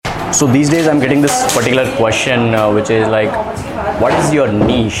So these days I'm getting this particular question which is like, what is your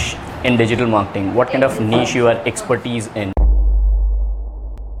niche in digital marketing? What kind of niche you are expertise in?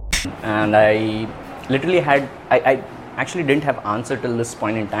 And I literally I actually didn't have answer till this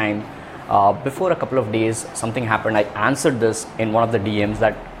point in time. Before a couple of days something happened. I answered this in one of the DMs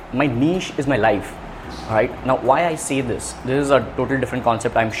that my niche is my life. Alright, now why I say this is a total different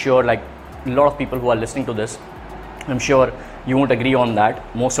concept. I'm sure like a lot of people who are listening to this, I'm sure you won't agree on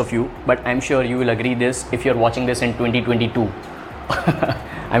that, most of you, but I'm sure you will agree this if you're watching this in 2022.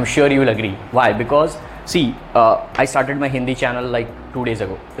 I'm sure you will agree. Why? Because see, I started my Hindi channel like 2 days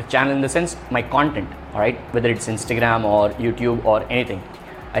ago. The channel in the sense, my content, alright, whether it's Instagram or YouTube or anything.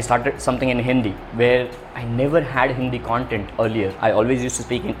 I started something in Hindi where I never had Hindi content earlier. I always used to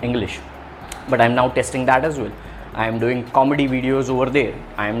speak in English, but I'm now testing that as well. I'm doing comedy videos over there.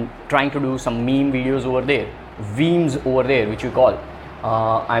 I'm trying to do some meme videos over there, memes over there, which we call.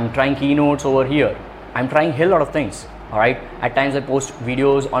 I'm trying keynotes over here. I'm trying a hell lot of things. All right. At times I post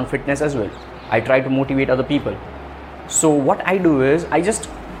videos on fitness as well. I try to motivate other people. So what I do is I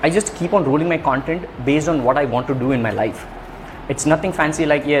just keep on rolling my content based on what I want to do in my life. It's nothing fancy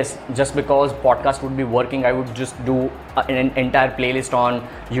like, yes, just because podcast would be working, I would just do an entire playlist on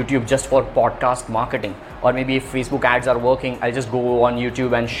YouTube just for podcast marketing. Or maybe if Facebook ads are working, I'll just go on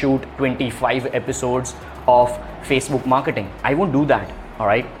YouTube and shoot 25 episodes of Facebook marketing. I won't do that, all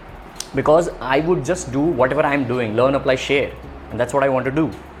right? Because I would just do whatever I'm doing, learn, apply, share. And that's what I want to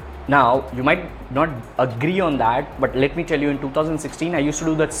do. Now, you might not agree on that, but let me tell you, in 2016, I used to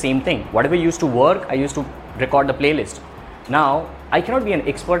do that same thing. Whatever used to work, I used to record the playlist. Now, I cannot be an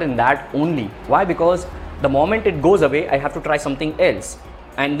expert in that only. Why? Because the moment it goes away, I have to try something else.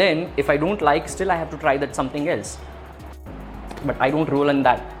 And then if I don't like, still I have to try that something else. But I don't roll in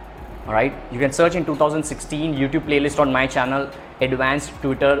that. Alright, you can search in 2016 YouTube playlist on my channel, Advanced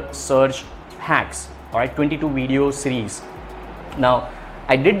Twitter Search Hacks. Alright, 22 video series. Now,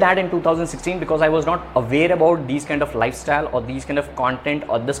 I did that in 2016 because I was not aware about these kind of lifestyle or these kind of content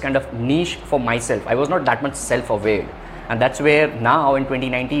or this kind of niche for myself. I was not that much self-aware. And that's where now in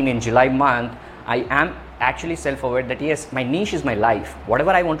 2019, in July month, I am actually self-aware that yes, my niche is my life.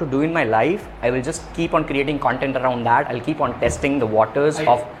 Whatever I want to do in my life, I will just keep on creating content around that. I'll keep on testing the waters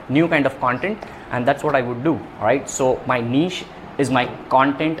of new kind of content, and that's what I would do. All right. So my niche is my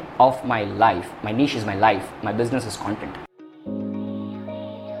content of my life. My niche is my life. My business is content.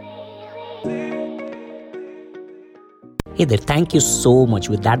 Hey there, thank you so much.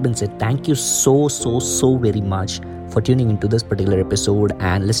 With that being said, thank you so very much for tuning into this particular episode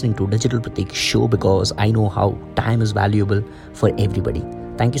and listening to Digital Pratik show, because I know how time is valuable for everybody.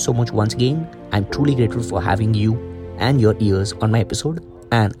 Thank you so much once again. I'm truly grateful for having you and your ears on my episode,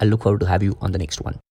 and I look forward to have you on the next one.